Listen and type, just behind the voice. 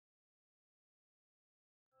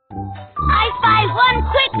I spy one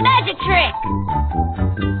quick magic trick.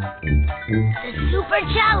 The super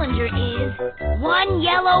challenger is one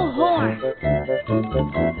yellow horn.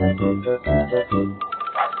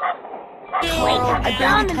 I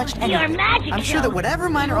barely touched anything. I'm sure that whatever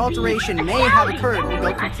minor alteration may have occurred will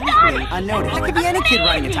go completely unnoticed. That could be any kid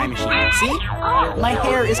running a time machine. See? My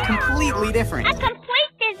hair is completely different. A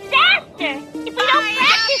complete disaster! If we don't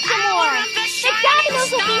practice some more, the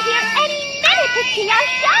dominoes will be here any minute to see our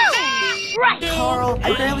show! Right! Carl,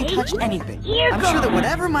 I barely touched anything. I'm sure that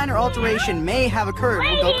whatever minor alteration may have occurred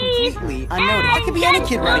will go completely unnoticed. That could be any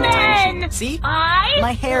kid running a time machine. See?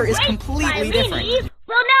 My hair is completely different.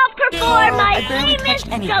 Will now perform my I barely touched famous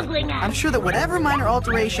anything. juggling act. I'm sure that whatever minor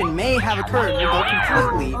alteration may have occurred will go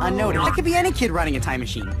completely unnoticed. That could be any kid running a time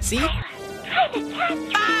machine. See? And now,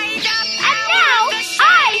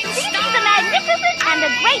 I, Cece the Magnificent and the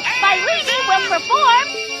Great Spyler will perform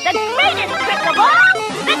the greatest trick of all,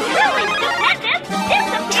 the truly stupendous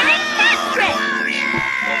disappearing cat trick.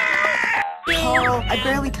 Carl, I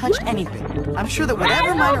barely touched anything. I'm sure that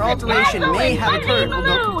whatever minor alteration may have occurred will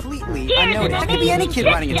go completely unnoticed. That could be any kid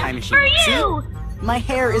running a time machine. See? My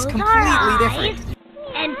hair is completely different.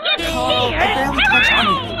 And give Carl, I barely touched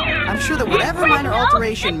anything. I'm sure that whatever minor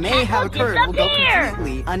alteration may have occurred will go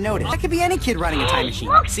completely unnoticed. That could be any kid running a time machine.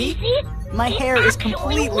 See? My hair is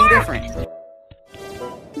completely different.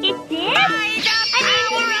 It did? I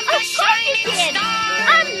mean, of course it did!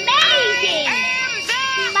 Amazing!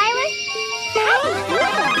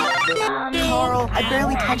 Carl, I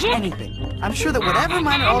barely touched anything. I'm sure that whatever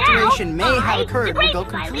minor alteration may have occurred will go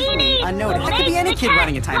completely unnoticed. That could be any kid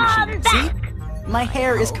running a time machine. See? My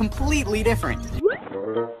hair is completely different.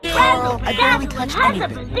 Carl, I barely touched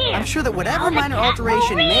anything. I'm sure that whatever minor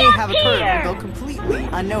alteration may have occurred will go completely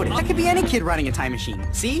unnoticed. That could be any kid running a time machine.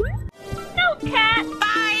 See? No, Cat.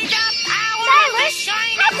 Spyler,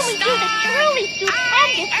 how can we do the truly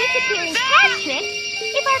stupendous disappearing cat trick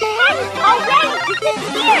if our cat is already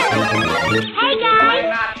disappeared? Hey guys,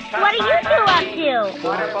 what are you two up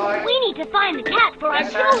to? We need to find the cat for our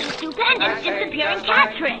truly stupendous disappearing cat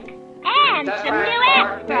trick. And some new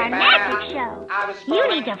acts for our magic show. You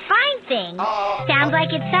need to find things. Sounds like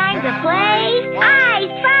it's time to play I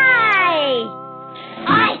Spy!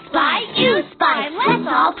 I spy, you spy, let's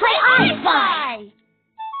all play I Spy!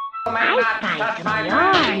 I spy some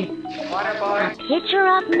yarn, a pitcher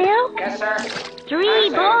of milk, 3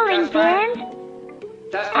 bowling pins,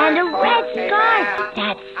 and a red scarf.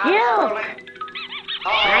 That's silk.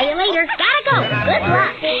 Spy you later. Gotta go. Good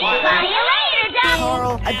luck. Spy you later, Duck.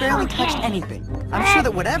 Carl, I barely touched anything. I'm sure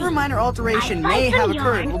that whatever minor alteration may have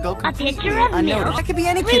occurred will go completely unnoticed. That could be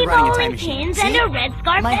any kid running a time machine. See? And a red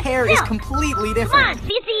scarf. My hair is completely different. Come on,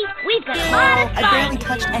 Cece. We've got a lot of I barely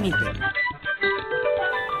touched anything.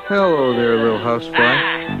 Hello there, little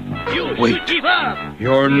housefly. Wait,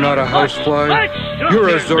 you're not a housefly. You're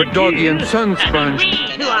a Zordogian sun sponge.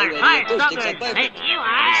 You are hard suckers, and you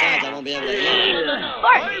are.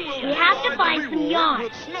 First, we have to find some yarn.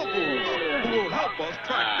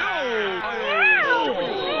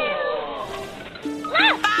 Look,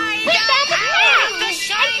 we found a cat, and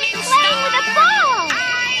she's playing with a ball.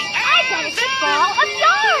 I bet it's a ball of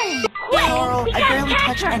yarn. Quick, Carl, we I gotta barely catch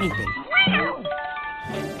touched her. anything.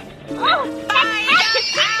 Oh, that cat just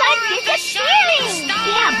keeps on disappearing!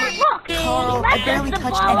 Yeah, but look! Carl, I barely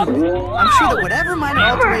touched anything. I'm sure that whatever minor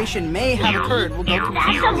alteration may have occurred will go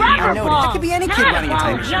completely unnoticed. That could be any kid running a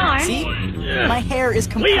time machine. See? My hair is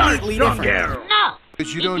completely different. No! But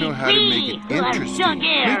you don't know how to make it interesting.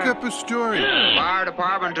 Make up a story. Fire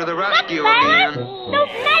department to the Look, rescue Spyler! again. Those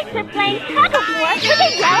knights are playing tug-of-war with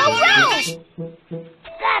a yellow rope!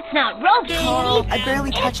 That's not rope, Carl, Cece! I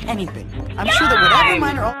barely touched anything. I'm sure that whatever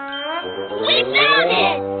minor... We found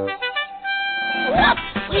it! Whoop!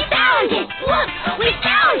 We found it! Whoop! We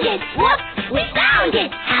found it! Whoop! We found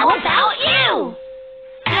it! How about you?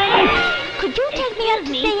 Could you take me up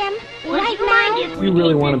to Sam right now? You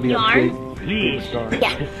really want to be a big Please. star.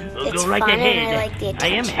 Yeah, Go it's right fun ahead. and I like the I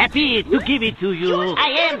am attention. happy to give it to you. I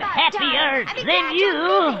am happier than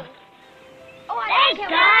you. Thanks,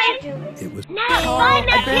 guys. It was... Now Carl, find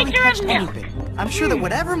I that barely pitcher touched of milk. anything. I'm sure that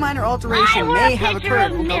whatever minor alteration I want may a have pitcher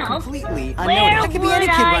occurred of will go milk. completely Where unnoticed. That could be any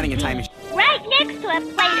would kid I running a be? time machine. Right next to a plate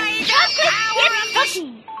of chocolate chip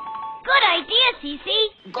cookies. Good idea,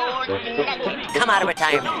 Cece. Come out of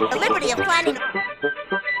retirement. The liberty of planning.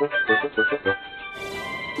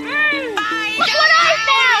 Look what I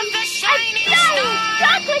found! A shiny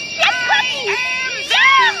chocolate chip cookie!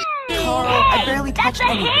 Yum! Carl, I barely That's touched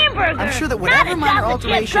a anything. hamburger, I'm sure that not whatever a minor chocolate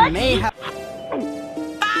chip alteration may cookie. have...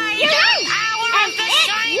 You're right! And it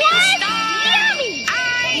was yummy!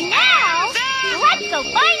 Now, let's go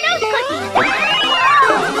go find those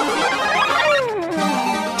cookies.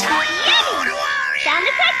 Yummy! Found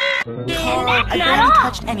the cookies. And that's I not barely all.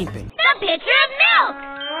 touched anything. The pitcher of milk.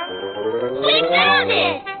 We found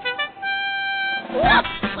it. Whoop!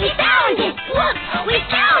 We found it. Whoop! We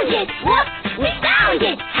found it. Whoop! We found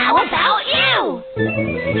it. How about you?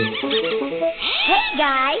 Hey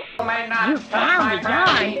guys. You found the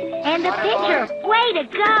yarn and the pitcher. Way to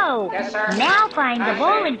go! Yes, sir. Now find the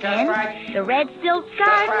bowling pin, the red silk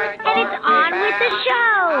scarf, and it's on with the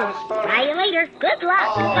show. Bye you later. Good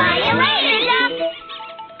luck. Bye you later, Duck.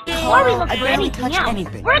 Before we look I for barely anything touched else,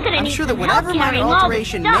 anything. we're gonna I'm need sure some that whatever help minor carrying all the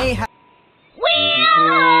alteration stuff. may have. We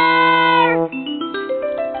are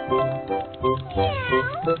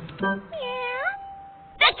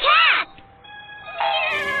the cat.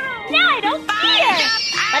 Now I don't see her,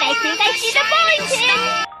 but I think I see the bowling pin.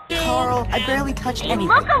 Carl, I barely touched anything.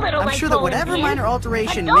 Look a little I'm like sure that bowling whatever pins, minor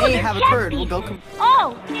alteration but those may are have chess occurred will pieces. go.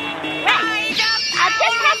 Oh, right. I'll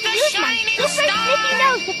just have to use my super sniffy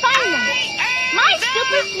nose to find them. My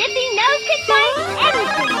super sniffy nose can find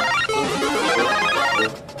everything.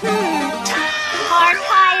 Car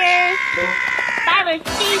tires, Spyler's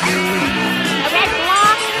seat, a red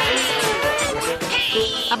block,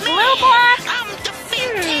 a blue block.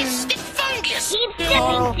 Keep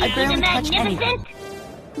Carl, I sniffing, Cece barely the touched Magnificent.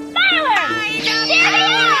 Spyler! There they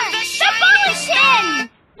are! The bowling pins!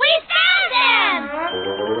 We found them!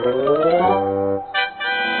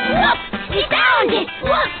 Whoop! We found it!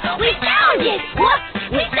 Whoop! We found it! Whoop!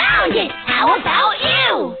 We found it! How about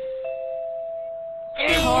you?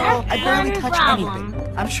 There's Carl, just I barely one touched problem.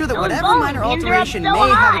 anything. I'm sure that Those whatever bowling minor pins are up alteration so may have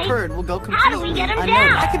high. occurred will go How do we completely get 'em unnoticed.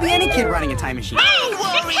 down? That could be any kid running a time machine. Hey! The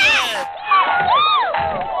cat!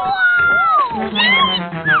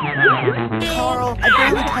 Carl, I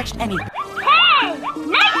barely touched anything. Hey!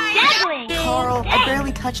 Nice juggling! Carl, I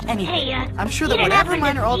barely touched anything. Hey, I'm sure you that didn't whatever happen to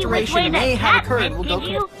minor see which way alteration that may have cat occurred went, will go did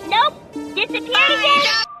you? Nope. Disappeared again?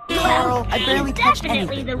 Carl, I Well, barely he's touched definitely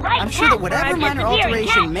anything. the right I'm sure cat that for whatever our minor disappearing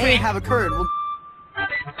alteration cat may trick. have occurred will.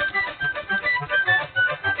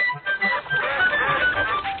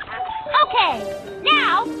 Okay,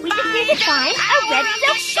 now we just need to find a red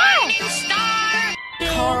silk scarf.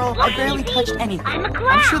 Carl, I barely touched anything. I'm a I'm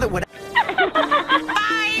clown. sure that what. And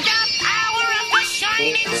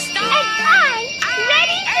I'm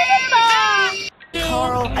ready for the ball.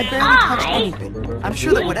 Carl, I barely touched I- anything. I'm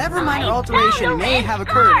sure that whatever minor alteration may have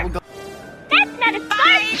occurred will go. That's not a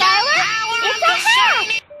scarf, Spyler. It's a hat.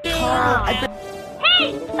 Carl, I barely. Hey,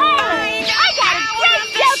 Spyler, I got a great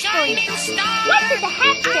joke for you. What did the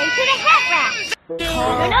hat say to the hat rack?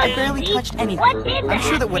 Carl, I barely Cece. touched anything. What did the I'm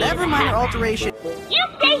sure hat that say whatever to the minor hat rack? alteration. You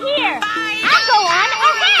stay here. I'll go on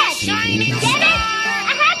ahead. Get it? A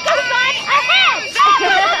hat goes on ahead.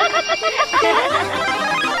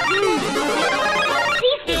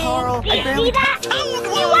 Cece, Carl, do I you barely see that? See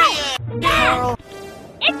what? That. Carl,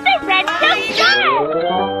 It's the red silk scarf.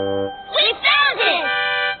 We found it.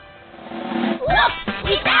 Whoop!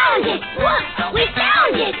 We found it. Whoop! We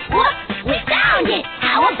found it. Whoop! We found it.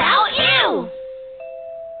 How about you?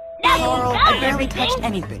 Now that we Carl, I found barely everything, touched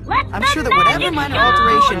anything. let I'm the sure that whatever magic minor show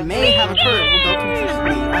alteration may have occurred will go begin.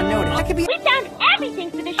 completely unnoticed. That could be. We found everything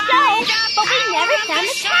for the show, but we never found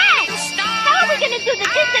the cat. How are we going to do the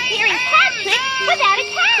disappearing cat trick without a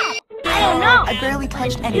cat? I don't know. I barely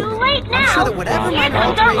touched Too anything. late now. I'm sure that whatever Here minor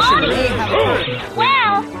comes our alteration may audience. have occurred.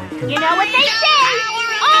 Well, you know what they say.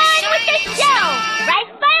 On with the show. Right,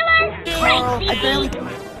 Spyler? Right, Carl, I barely. Welcome,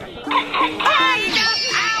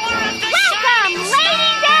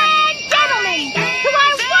 ladies and gentlemen, to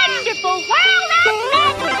our wonderful world of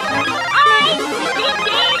magic. I,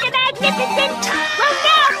 Cece the Magnificent, will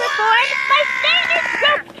now perform my famous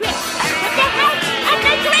rope trick with the help of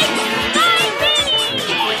the great Spy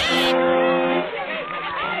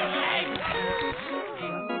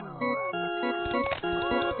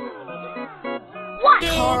Watch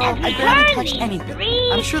Carl, as we I barely turn touched these anything.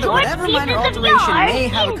 three I'm sure that short whatever minor pieces of alteration yarn may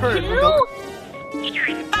have occurred will into go.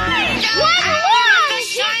 one long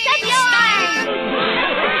piece of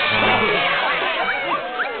yarn.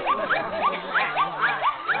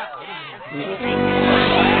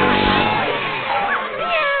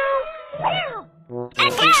 And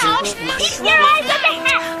now, keep your eyes on the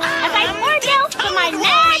hat as I pour milk for my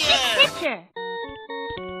magic pitcher.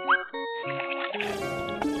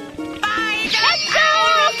 Let's go,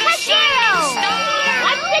 Casero!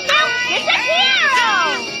 Watch the milk disappear!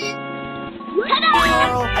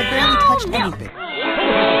 Carl, I barely touched anything.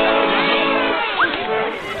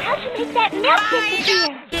 How'd you make that milk disappear?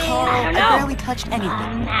 Carl, I barely touched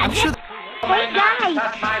anything. I'm sure. Wait, guys!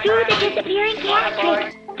 Do the disappearing cat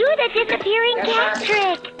trick! Do the disappearing cat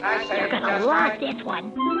trick! You're gonna love this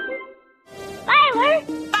one. Spyler,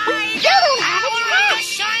 we still don't have a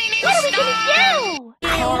test. What are we gonna do?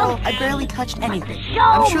 Carl, I barely touched anything. So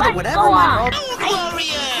I'm sure that much whatever go minor on.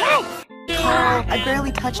 Carl, I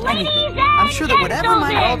barely touched anything. I'm sure that whatever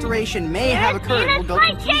minor alteration may have occurred will go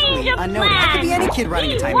completely unnoticed. I could be any kid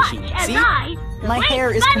running a time machine. See? My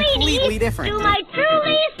hair is completely different.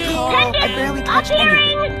 Carl, I barely touched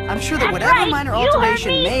anything. I'm sure that whatever minor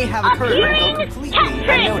alteration may have occurred will go completely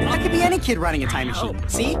unnoticed. I could be any kid running a time machine.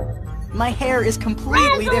 See? My hair is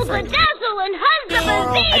completely different.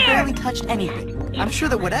 Carl, I barely touched anything. I'm sure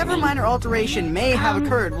that whatever minor alteration may have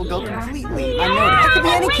occurred will go completely unnoticed. I could be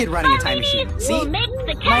any kid running a time machine. See?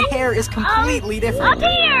 My hair is completely different. Up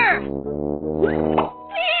here!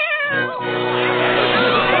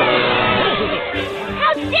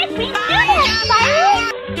 How did we do that,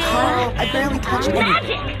 Spyler? Carl, I barely touched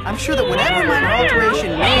anything. I'm sure that whatever minor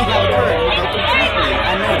alteration may have occurred will go completely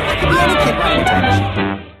unnoticed.